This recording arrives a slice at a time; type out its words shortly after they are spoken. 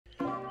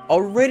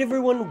Alright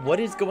everyone,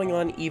 what is going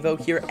on? Evo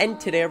here, and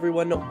today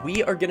everyone,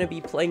 we are going to be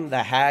playing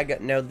the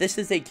HAG. Now this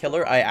is a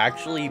killer I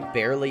actually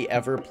barely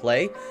ever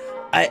play,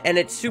 and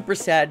it's super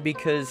sad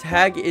because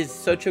HAG is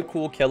such a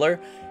cool killer,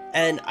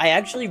 and I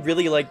actually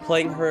really like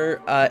playing her,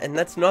 and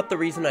that's not the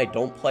reason I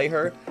don't play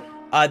her.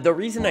 The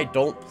reason I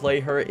don't play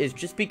her is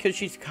just because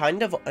she's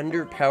kind of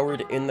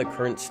underpowered in the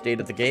current state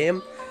of the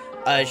game.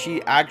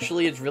 She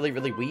actually is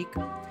really weak,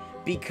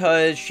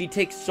 because she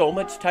takes so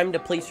much time to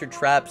place her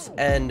traps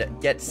and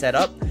get set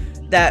up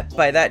that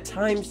by that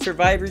time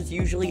survivors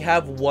usually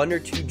have 1 or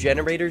 2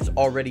 generators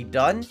already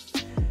done.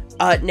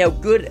 Now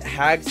good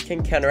HAGs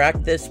can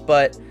counteract this,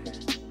 but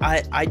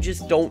I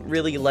just don't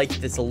really like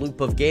this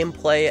loop of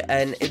gameplay,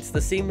 and it's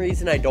the same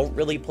reason I don't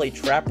really play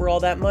Trapper all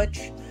that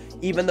much,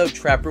 even though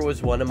Trapper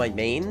was one of my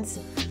mains.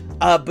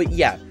 But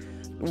yeah,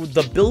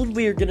 the build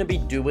we are going to be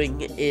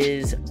doing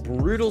is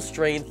Brutal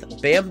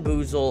Strength,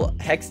 Bamboozle,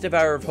 Hex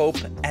Devourer of Hope,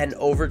 and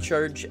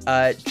Overcharge.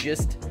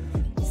 Just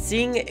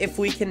seeing if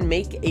we can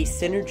make a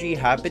synergy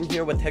happen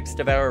here with Hex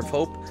Devourer of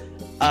Hope.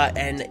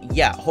 And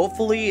yeah,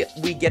 hopefully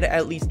we get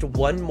at least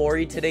 1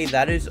 Mori today.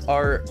 That is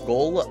our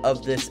goal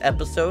of this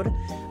episode.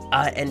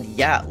 And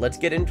yeah, let's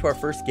get into our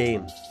first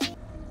game.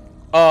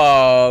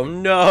 Oh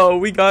no,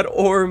 we got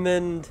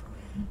ORMOND.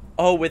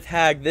 Oh, with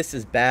HAG, this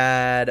is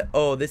bad.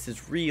 Oh, this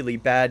is really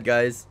bad,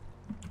 guys.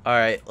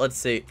 Alright, let's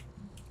see.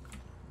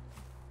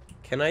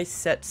 Can I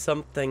set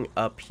something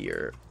up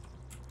here?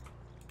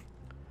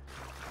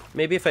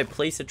 Maybe if I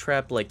place a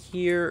trap like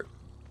here.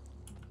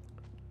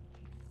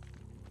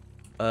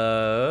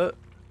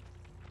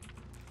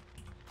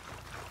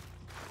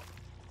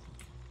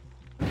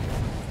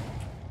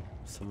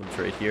 Someone's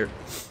right here.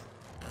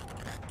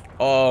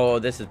 Oh,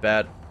 this is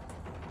bad.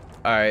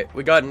 Alright,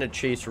 we got in a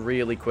chase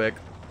really quick.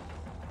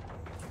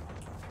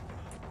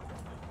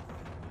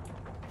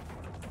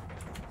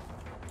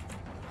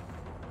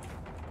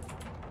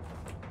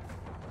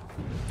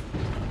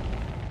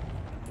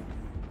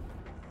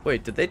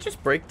 Wait, did they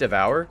just break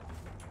Devour?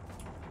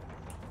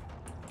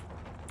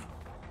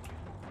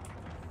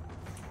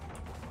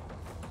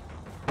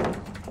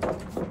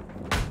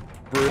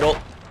 Brutal.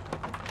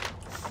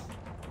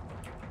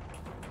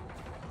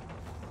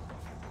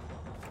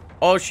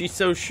 Oh, she's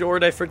so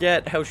short. I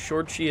forget how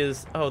short she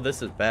is. Oh,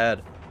 this is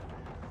bad.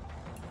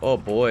 Oh,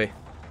 boy.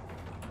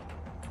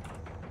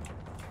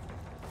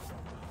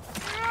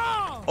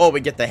 Oh,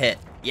 we get the hit.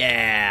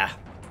 Yeah.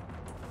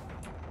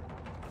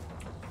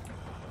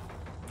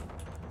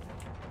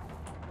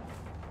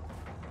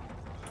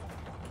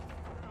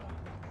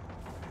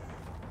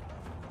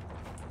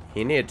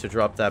 He needed to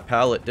drop that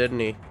pallet, didn't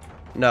he?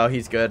 No,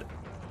 he's good.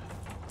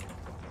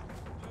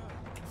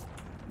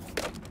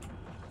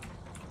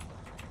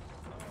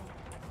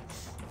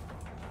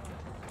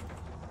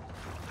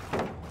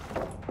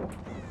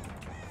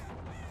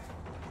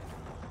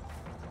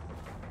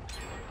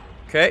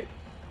 Okay.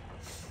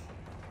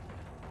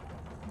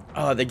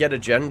 Oh, they get a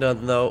gen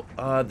done, though.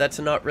 That's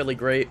not really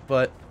great,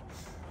 but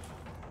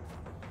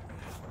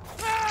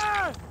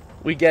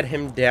we get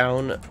him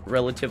down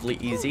relatively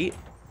easy.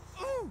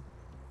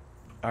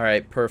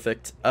 Alright,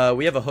 perfect.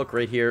 We have a hook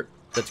right here.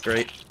 That's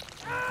great.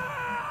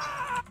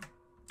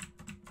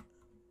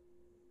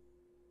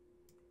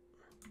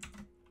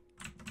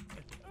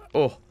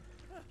 Oh.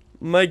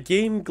 My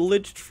game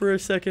glitched for a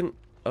second.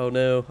 Oh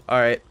no.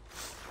 Alright.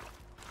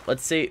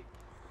 Let's see.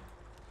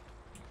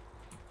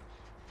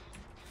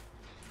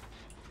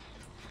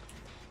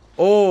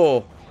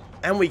 Oh.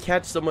 And we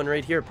catch someone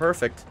right here.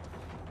 Perfect.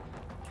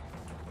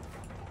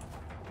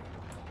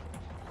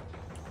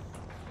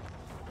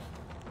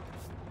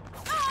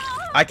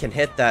 I can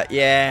hit that.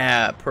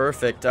 Yeah,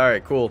 perfect.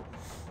 Alright, cool.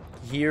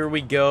 Here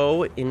we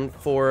go, in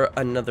for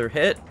another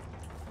hit.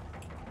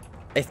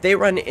 If they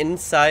run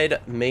inside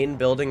main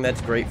building,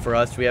 that's great for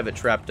us. We have it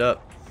trapped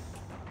up.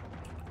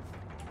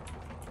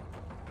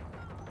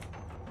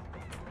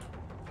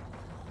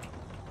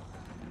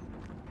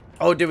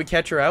 Oh, did we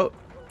catch her out?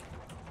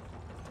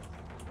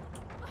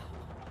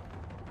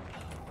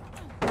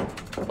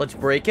 Let's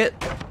break it.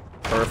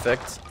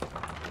 Perfect.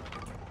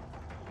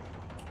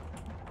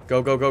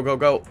 Go, go, go, go,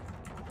 go.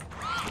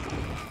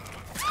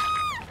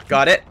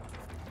 Got it.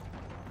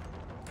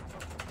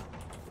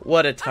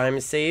 What a time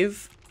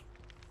save.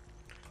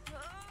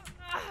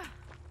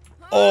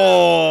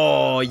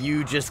 Oh,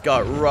 you just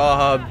got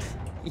robbed.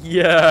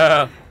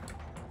 Yeah.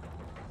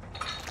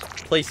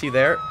 Place you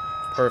there.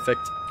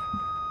 Perfect.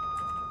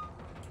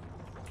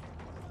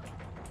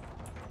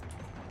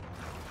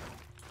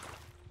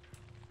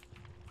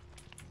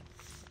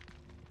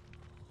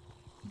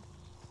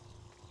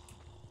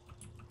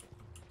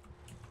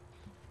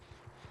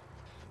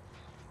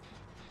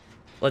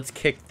 Let's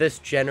kick this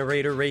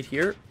generator right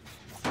here.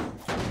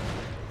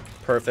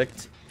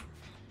 Perfect.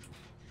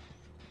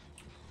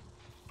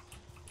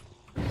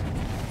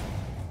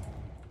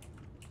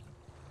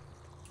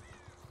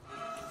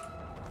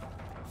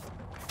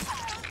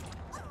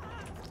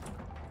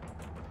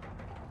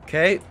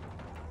 Okay.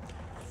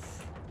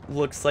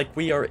 Looks like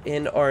we are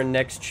in our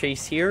next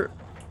chase here.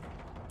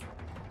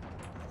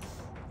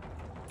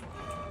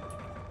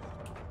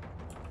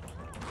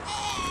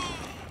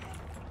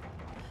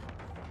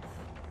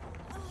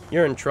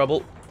 You're in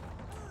trouble.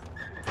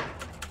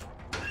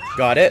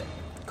 Got it.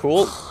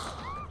 Cool.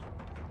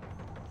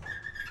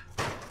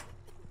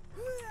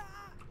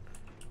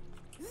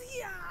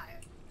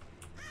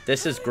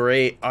 This is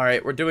great.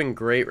 Alright, we're doing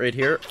great right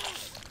here.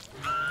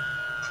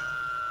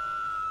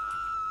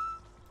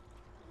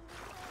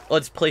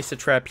 Let's place a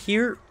trap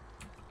here.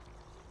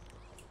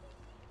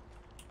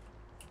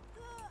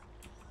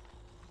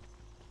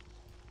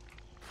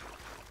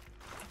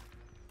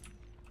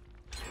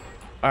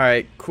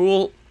 Alright,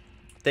 cool.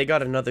 They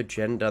got another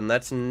gen done.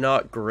 That's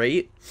not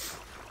great.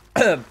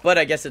 But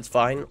I guess it's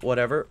fine.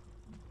 Whatever.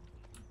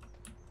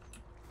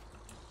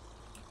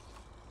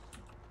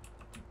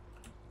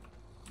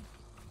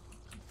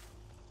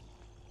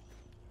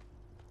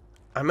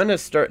 I'm gonna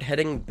start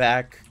heading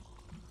back.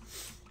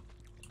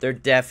 They're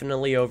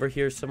definitely over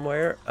here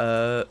somewhere.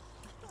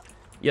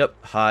 Yep,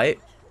 hi.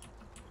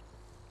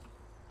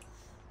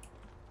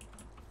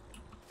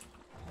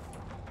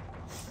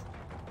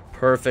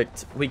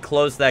 Perfect. We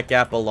closed that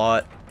gap a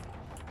lot.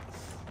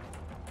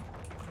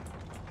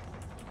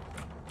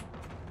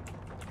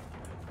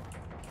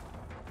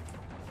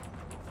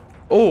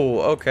 Oh,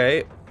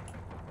 okay.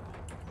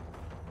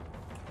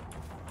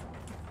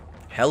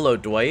 Hello,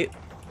 Dwight.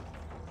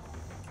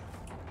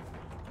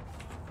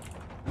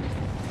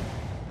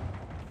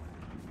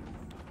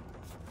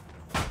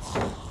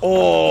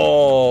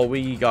 Oh,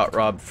 we got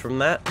robbed from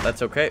that.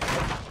 That's okay.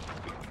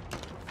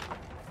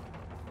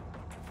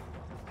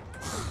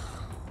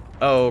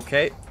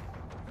 Okay.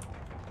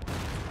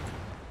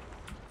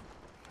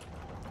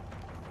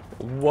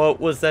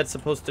 What was that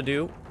supposed to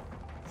do?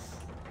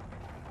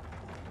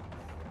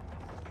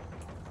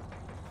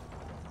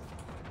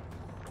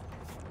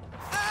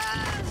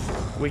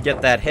 We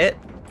get that hit.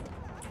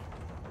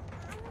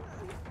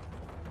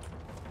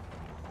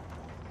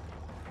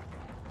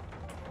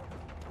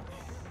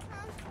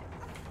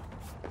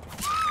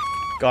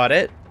 Got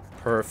it.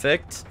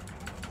 Perfect.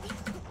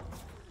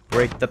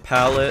 Break the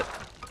pallet.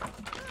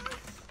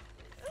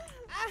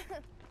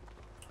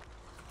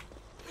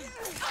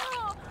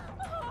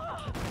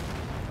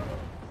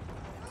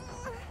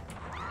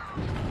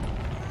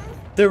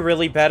 They're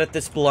really bad at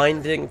this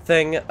blinding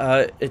thing.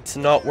 It's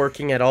not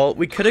working at all.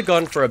 We could have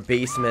gone for a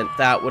basement.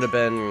 That would have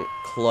been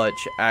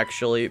clutch,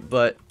 actually,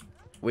 but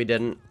we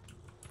didn't.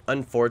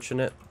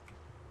 Unfortunate.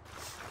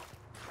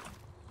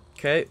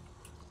 Okay.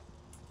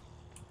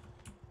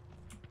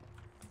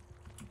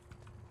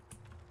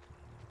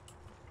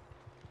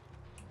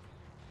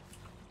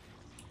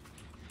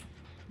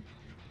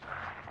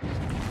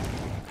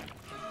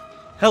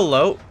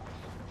 Hello.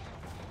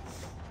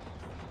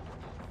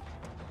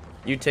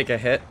 You take a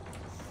hit.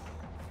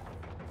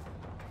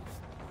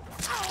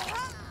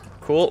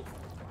 Cool.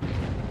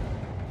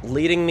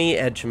 Leading me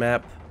edge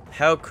map.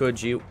 How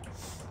could you?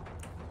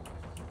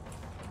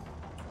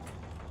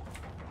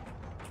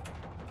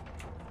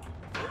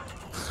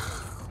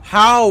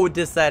 How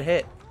does that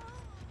hit?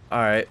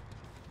 Alright.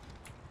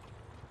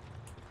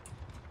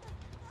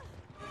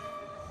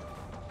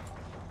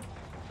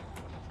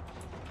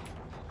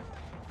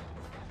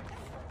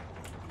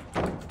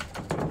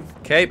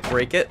 Okay,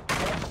 break it.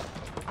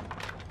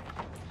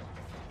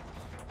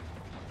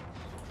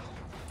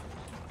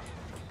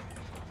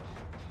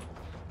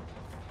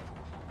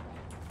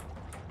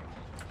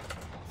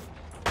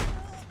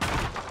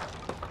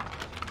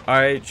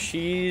 Alright,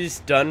 she's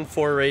done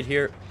for right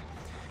here.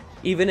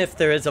 Even if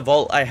there is a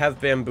vault, I have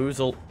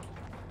bamboozle.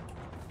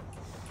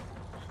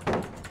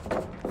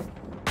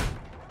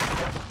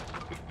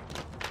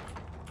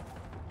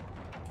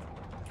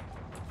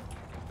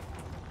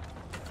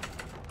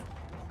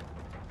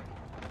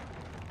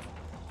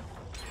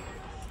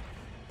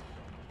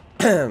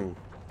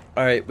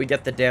 Alright, we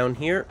get the down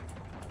here.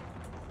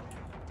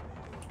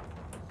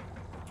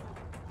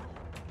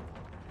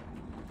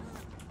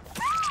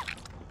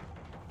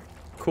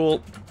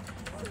 Cool.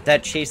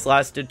 That chase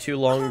lasted too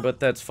long, but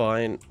that's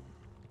fine.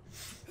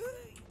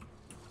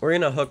 We're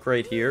gonna hook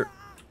right here.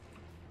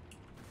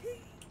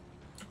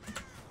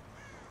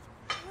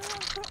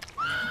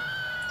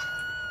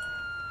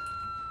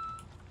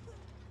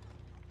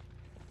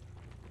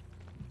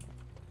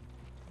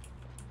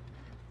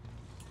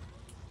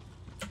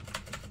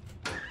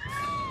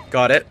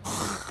 Got it.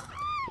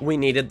 We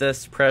needed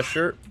this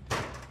pressure.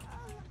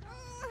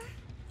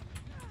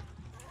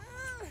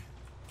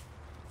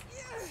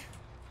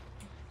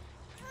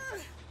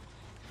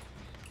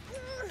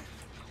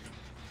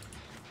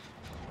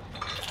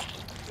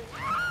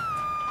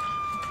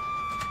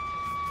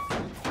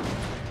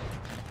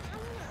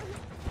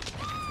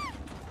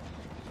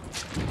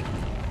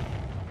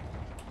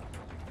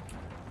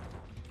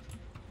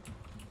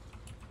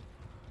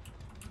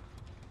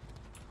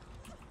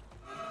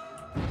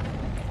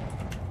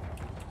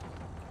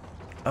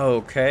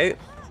 Okay.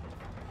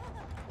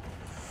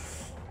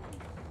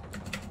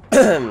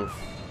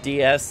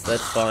 DS,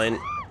 that's fine.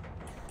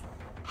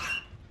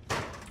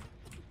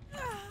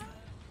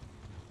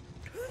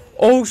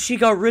 Oh, she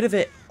got rid of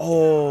it.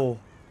 Oh.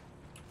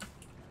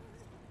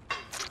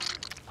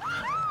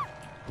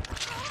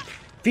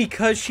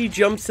 Because she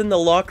jumps in the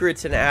locker,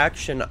 it's an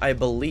action, I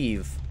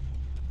believe.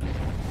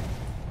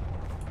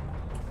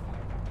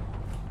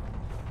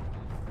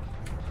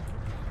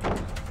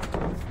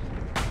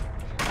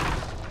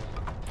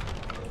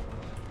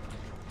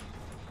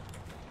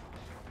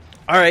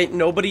 Alright,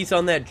 nobody's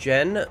on that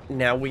gen.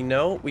 Now we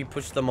know. We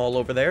push them all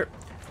over there.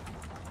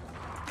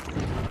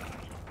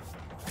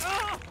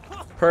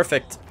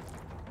 Perfect.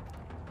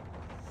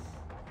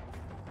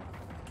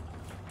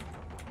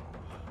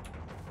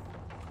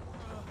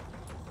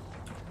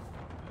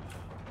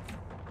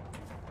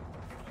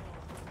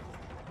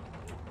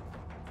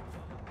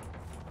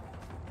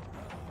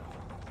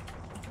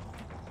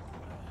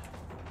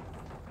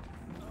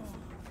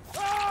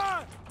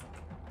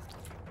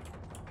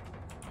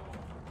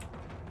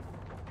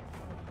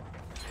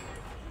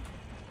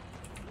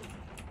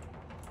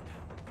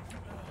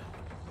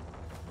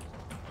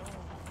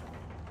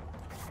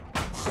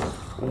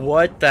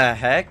 What the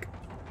heck?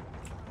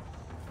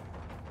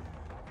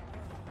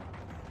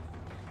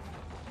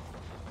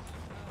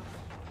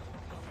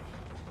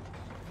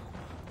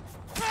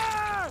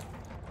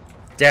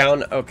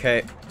 Down,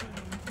 okay.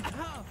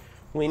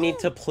 We need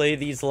to play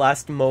these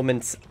last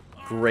moments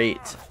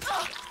great.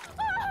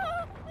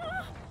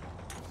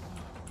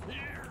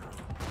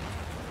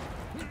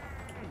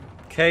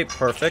 Okay,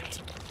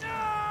 perfect.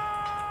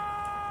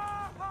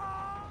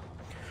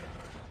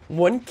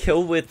 One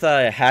kill with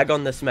HAG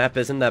on this map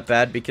isn't that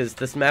bad because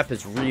this map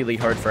is really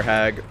hard for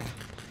HAG.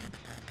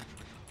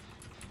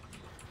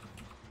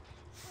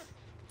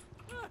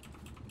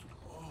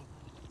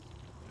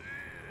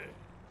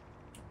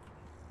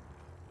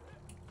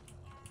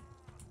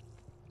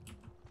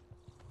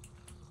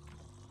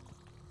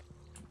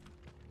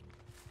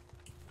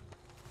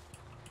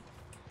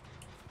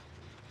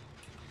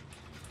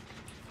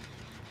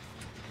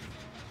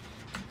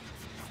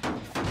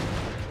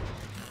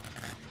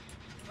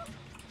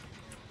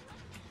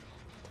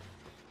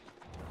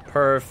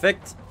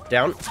 Perfect.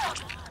 Down.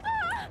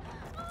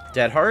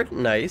 Dead hard.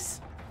 Nice.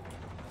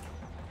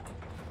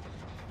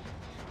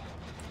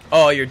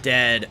 Oh, you're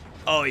dead.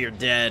 Oh, you're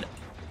dead.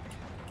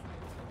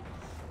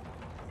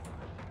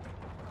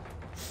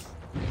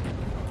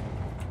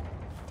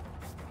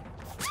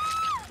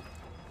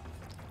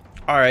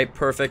 Alright,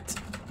 perfect.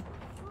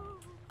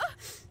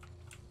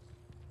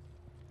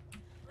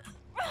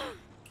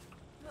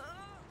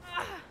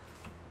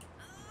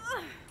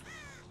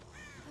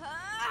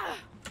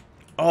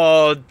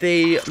 Oh,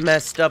 they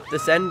messed up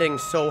this ending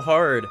so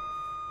hard.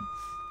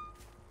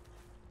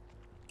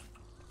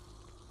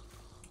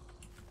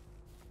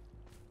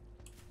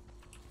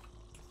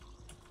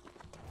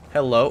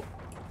 Hello.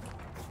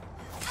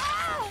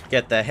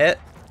 Get the hit.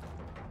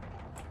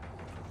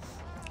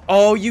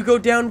 Oh, you go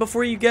down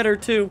before you get her,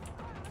 too.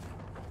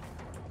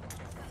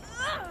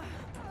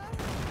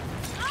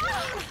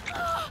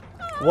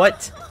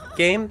 What?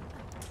 Game?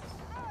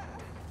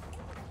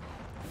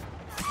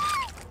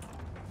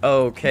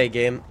 Okay,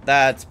 game.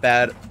 That's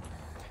bad.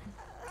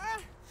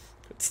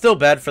 It's still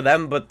bad for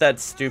them, but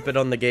that's stupid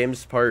on the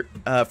game's part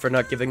for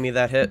not giving me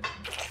that hit.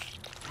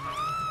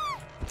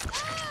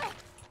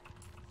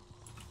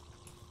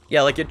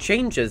 Yeah, like, it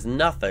changes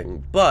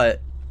nothing,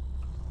 but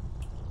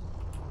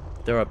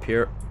they're up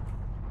here.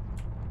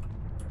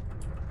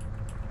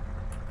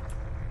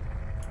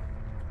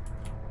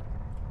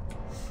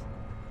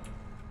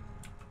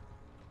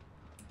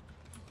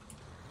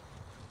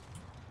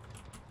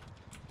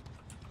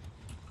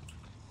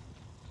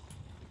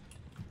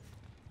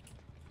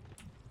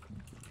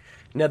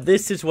 Now,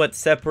 this is what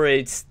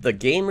separates the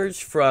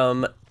gamers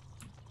from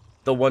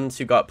the ones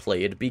who got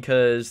played,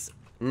 because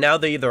now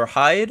they either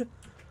hide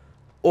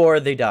or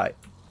they die.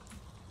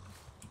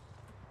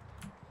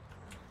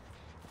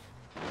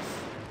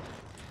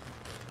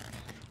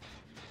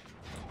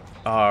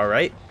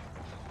 Alright.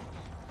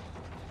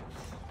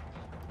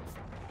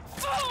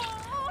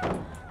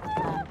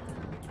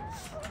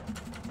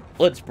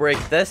 Let's break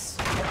this.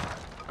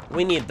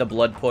 We need the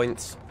blood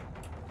points,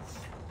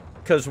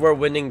 because we're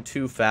winning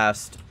too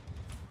fast.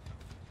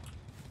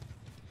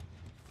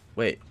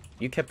 Wait,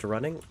 you kept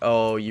running?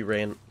 Oh, you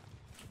ran.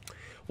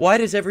 Why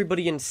does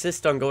everybody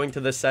insist on going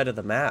to this side of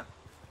the map?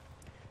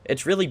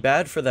 It's really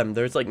bad for them.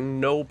 There's like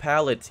no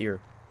pallets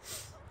here.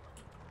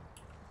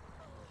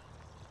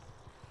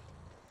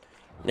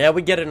 Now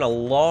we get in a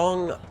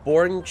long,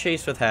 boring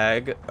chase with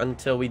HAG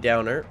until we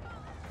down her.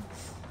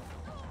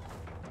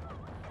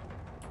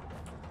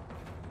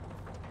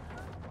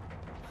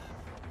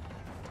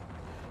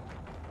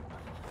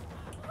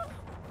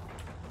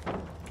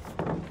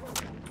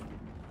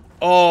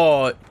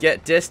 Oh,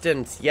 get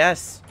distance,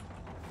 yes.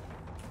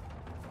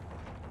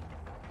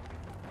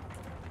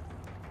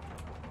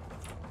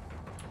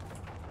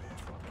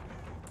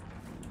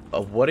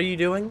 What are you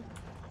doing?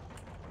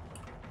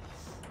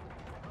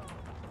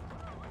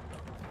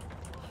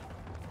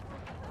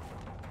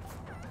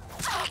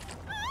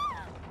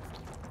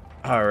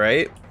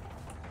 Alright.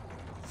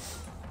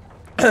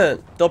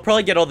 They'll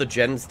probably get all the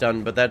gens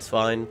done, but that's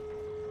fine.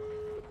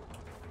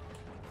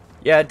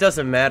 Yeah, it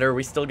doesn't matter.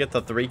 We still get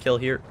the 3 kill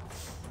here.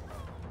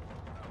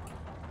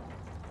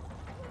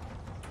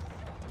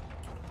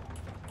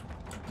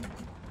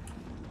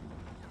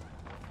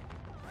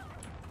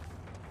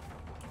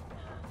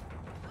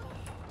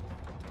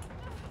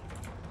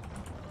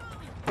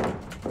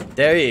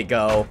 There you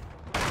go.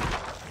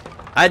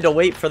 I had to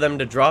wait for them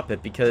to drop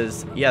it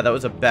because, yeah, that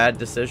was a bad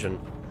decision.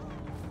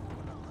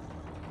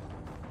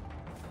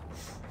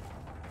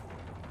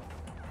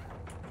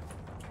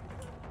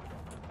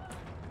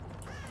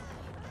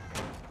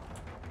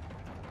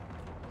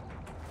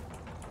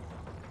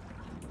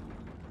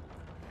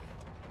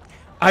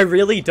 I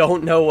really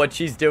don't know what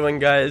she's doing,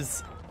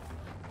 guys.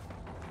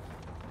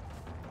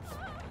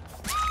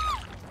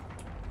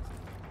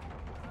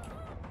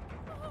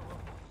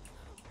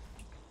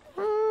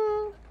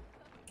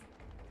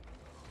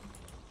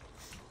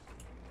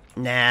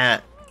 Nah,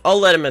 I'll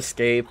let him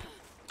escape.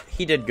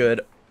 He did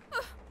good.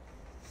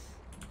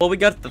 Well, we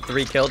got the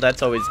 3 kill.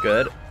 That's always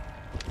good.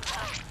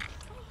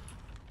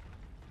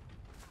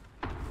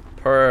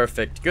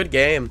 Perfect. Good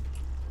game.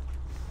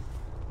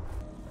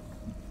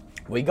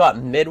 We got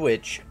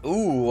Midwich.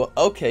 Ooh,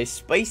 okay.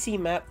 Spicy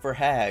map for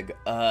HAG.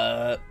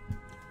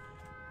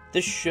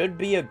 This should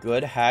be a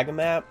good HAG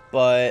map,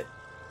 but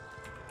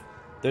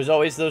there's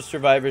always those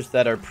survivors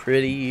that are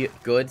pretty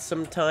good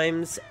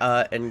sometimes,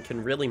 and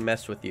can really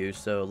mess with you,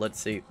 so let's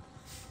see.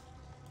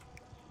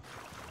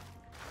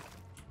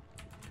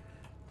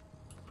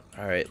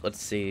 Alright,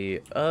 let's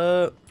see.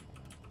 Oh,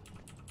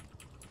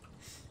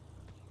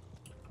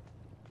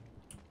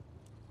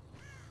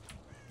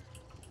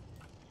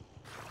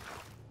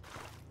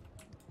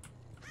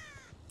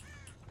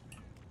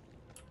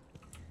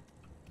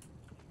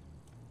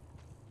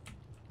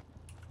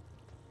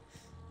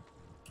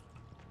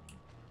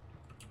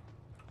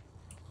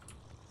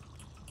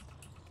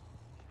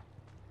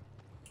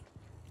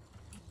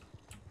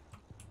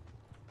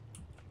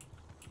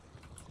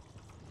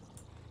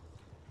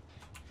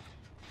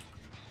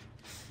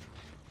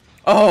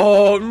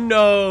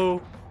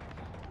 no!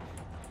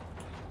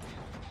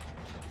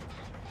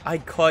 I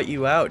caught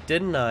you out,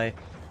 didn't I?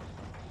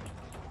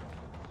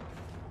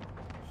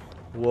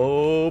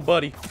 Whoa,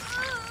 buddy.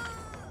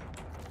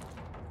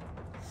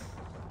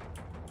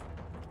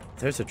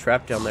 There's a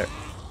trap down there.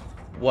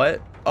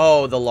 What?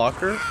 Oh, the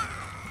locker?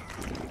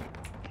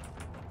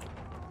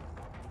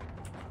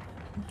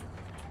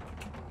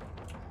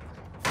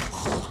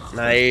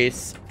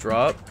 Nice.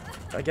 Drop,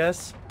 I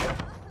guess.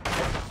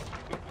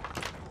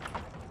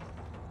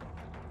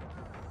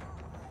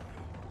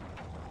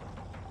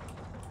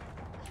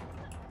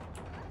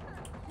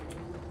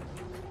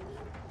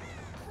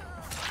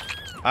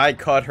 I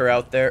caught her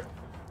out there.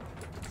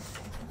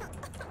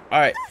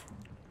 Alright.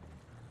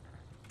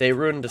 They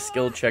ruined a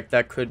skill check.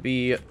 That could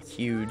be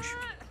huge.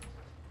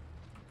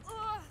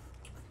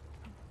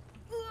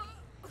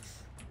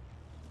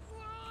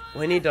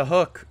 We need to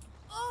hook.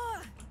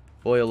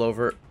 Boil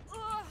over.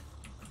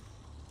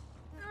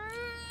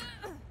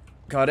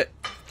 Got it.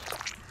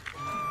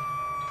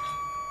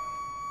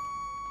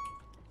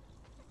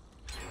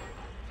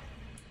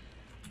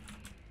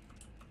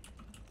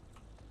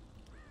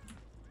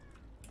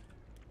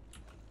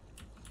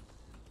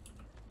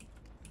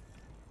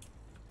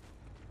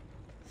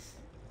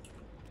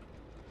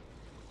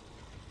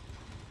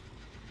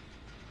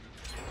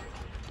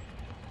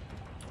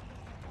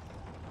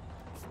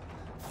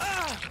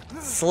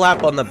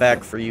 Slap on the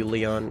back for you,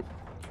 Leon.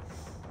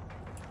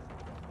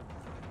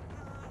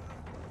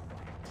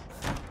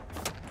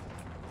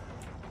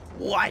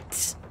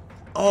 What?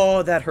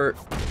 Oh, that hurt.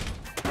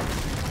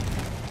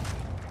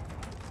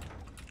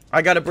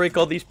 I gotta break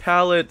all these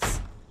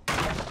pallets.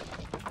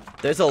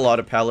 There's a lot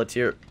of pallets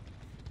here.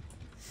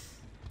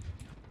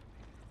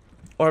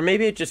 Or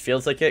maybe it just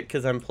feels like it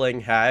because I'm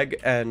playing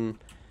HAG and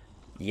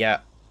yeah.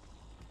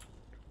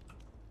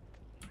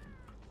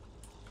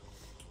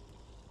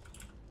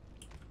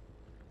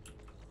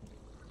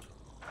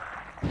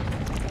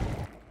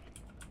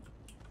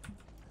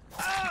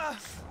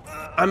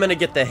 I'm gonna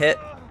get the hit.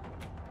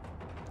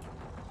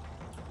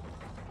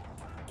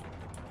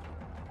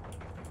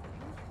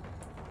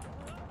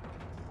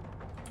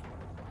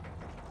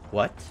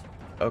 What?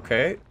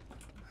 Okay.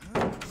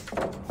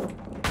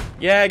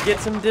 Yeah, get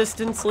some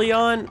distance,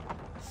 Leon.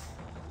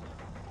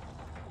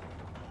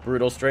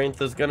 Brutal strength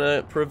is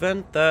gonna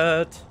prevent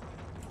that.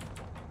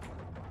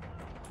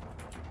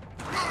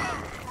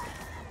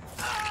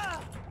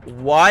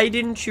 Why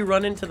didn't you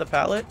run into the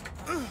pallet?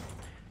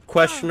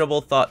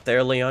 Questionable thought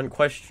there, Leon.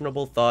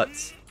 Questionable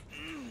thoughts.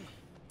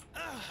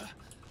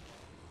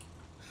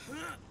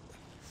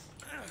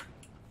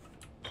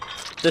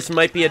 This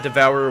might be a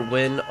Devourer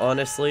win,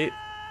 honestly.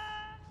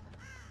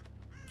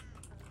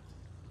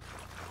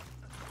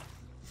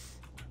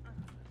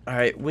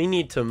 Alright, we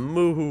need to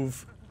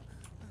move.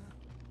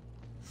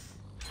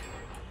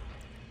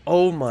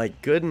 Oh my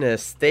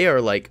goodness. They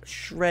are like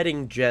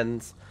shredding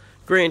gens.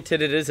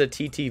 Granted, it is a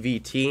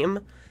TTV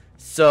team,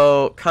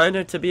 so kind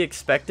of to be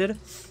expected.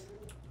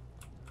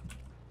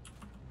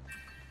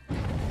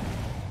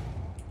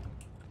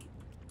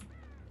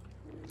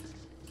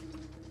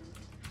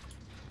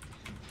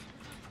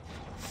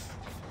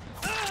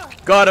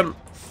 Got him.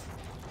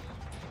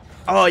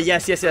 Oh,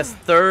 yes, yes, yes.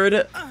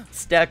 Third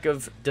stack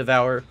of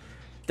Devour.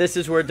 This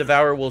is where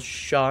Devour will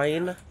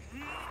shine.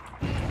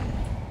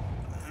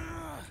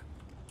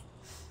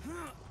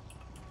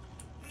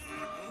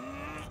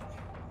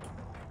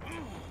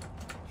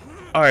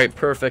 Alright,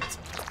 perfect.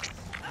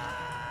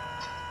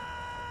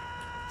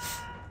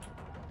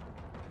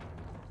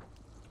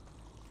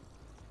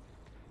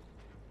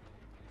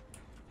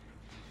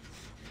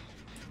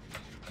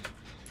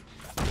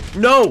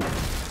 No!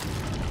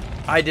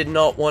 I did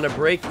not want to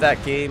break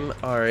that game.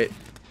 Alright.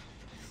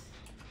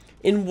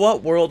 In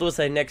what world was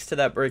I next to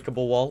that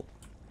breakable wall?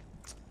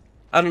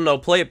 I don't know.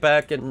 Play it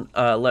back and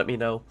let me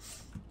know.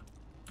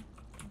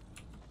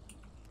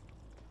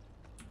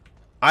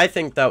 I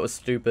think that was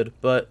stupid,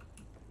 but...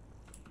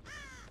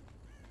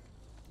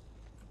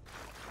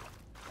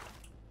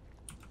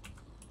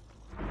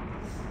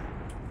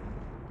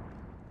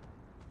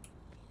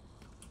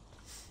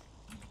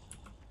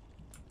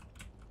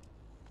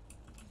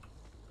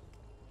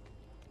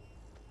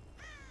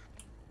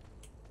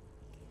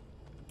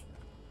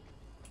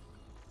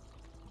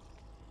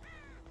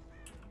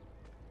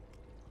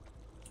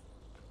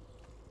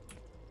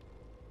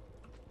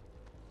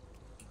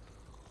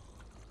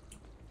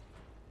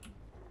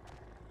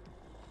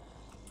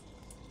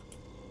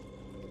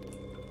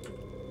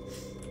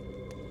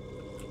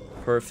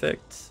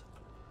 Perfect.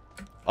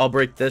 I'll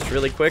break this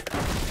really quick.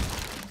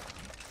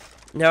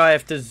 Now I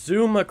have to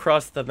zoom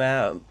across the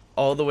map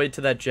all the way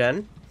to that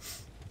gen.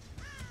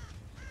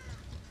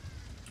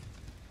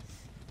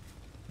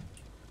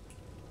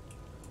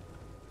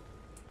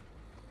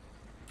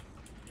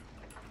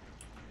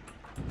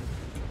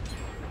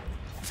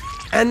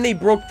 And they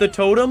broke the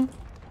totem?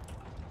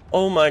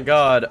 Oh my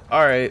god.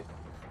 Alright.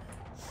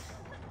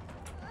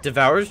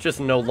 Devour's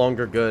just no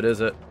longer good, is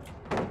it?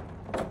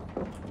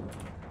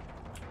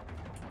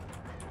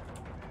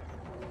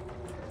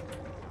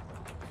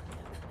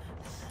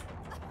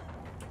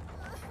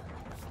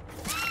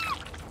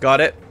 Got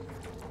it.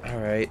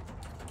 Alright.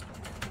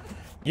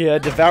 Yeah,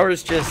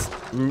 Devour's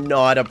just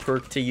not a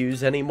perk to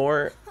use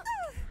anymore.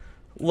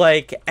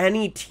 Like,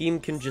 any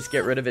team can just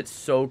get rid of it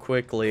so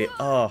quickly.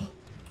 Oh.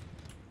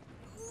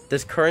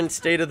 This current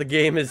state of the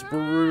game is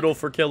brutal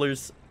for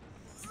killers.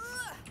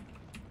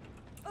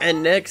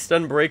 And next,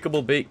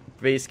 Unbreakable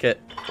base kit.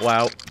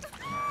 Wow.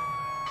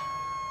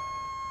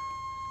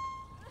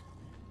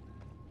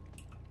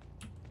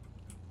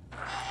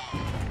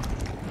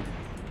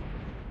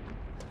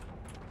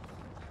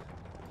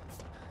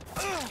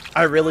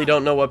 I really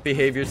don't know what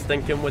Behavior's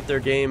thinking with their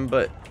game,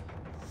 but...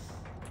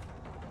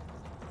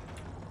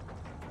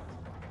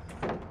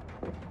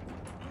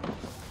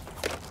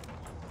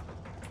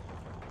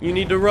 You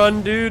need to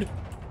run, dude.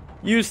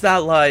 Use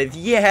that live.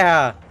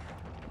 Yeah!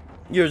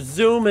 You're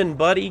zooming,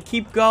 buddy.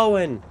 Keep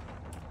going.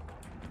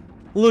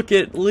 Look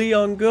at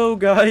Leon go,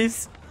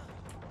 guys.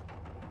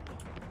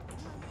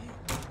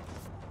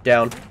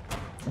 Down.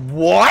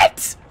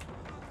 What?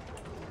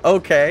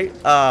 Okay,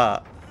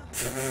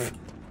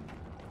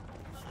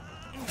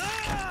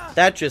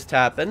 that just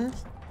happened.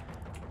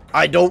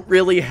 I don't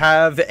really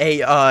have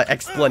a,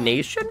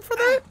 explanation for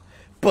that,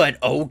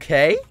 but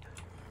okay.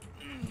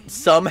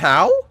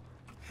 Somehow?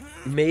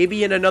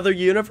 Maybe in another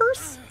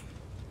universe?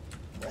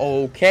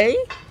 Okay.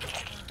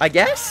 I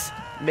guess?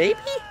 Maybe?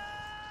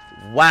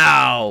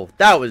 Wow,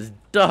 that was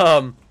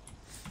dumb.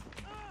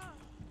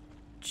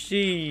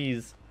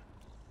 Jeez.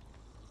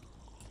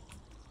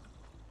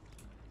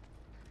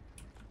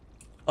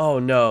 Oh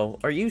no,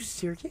 are you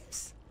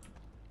serious?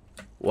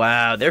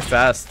 Wow, they're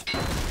fast.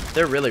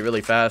 They're really,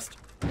 really fast.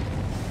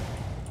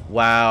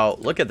 Wow,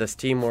 look at this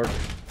teamwork.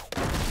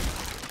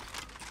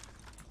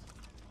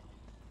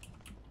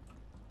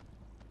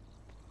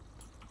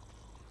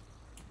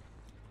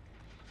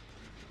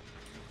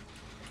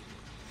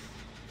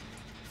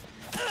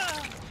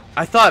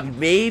 I thought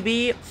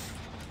maybe,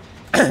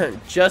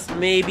 just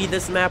maybe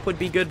this map would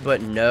be good,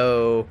 but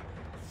no.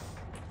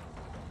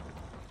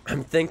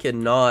 I'm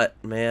thinking not,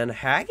 man.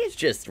 HAG is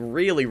just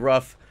really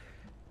rough,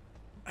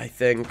 I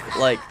think.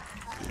 Like,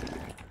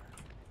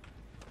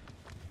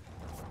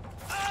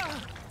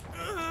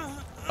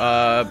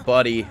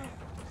 buddy.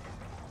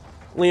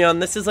 Leon,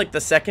 this is like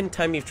the second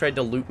time you've tried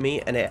to loot me,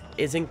 and it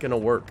isn't gonna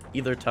work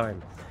either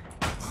time.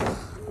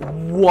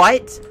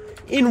 What?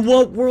 In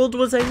what world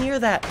was I near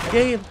that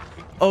game?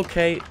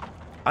 Okay,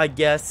 I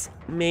guess,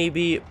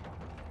 maybe.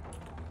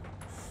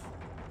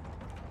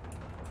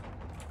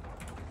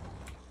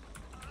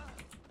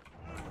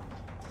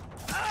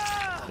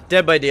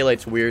 Dead by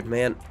Daylight's weird,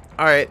 man.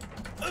 Alright.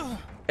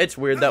 It's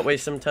weird that way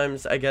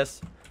sometimes, I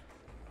guess.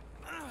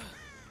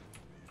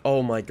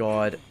 Oh my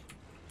god.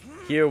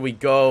 Here we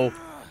go.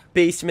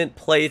 Basement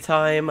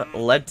playtime.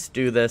 Let's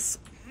do this.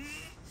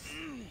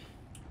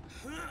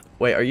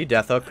 Wait, are you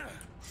Deathhook?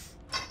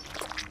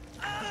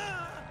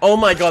 Oh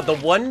my god, the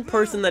one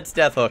person that's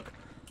Deathhook.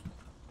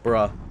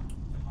 Bruh.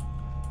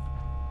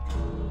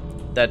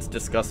 That's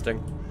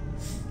disgusting.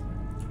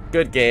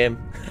 Good game.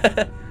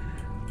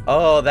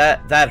 Oh,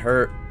 that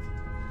hurt.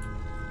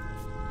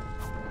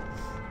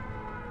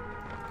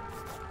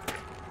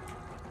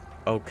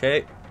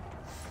 Okay.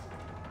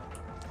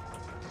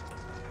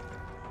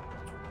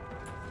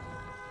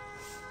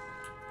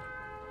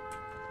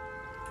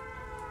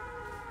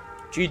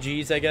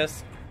 GG's, I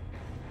guess.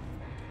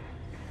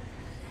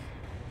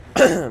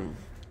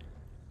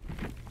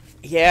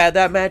 Yeah,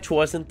 that match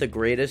wasn't the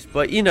greatest,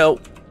 but, you know,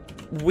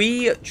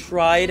 we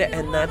tried,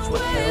 and that's what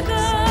counts.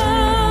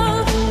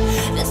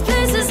 There's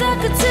places I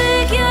could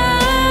take you.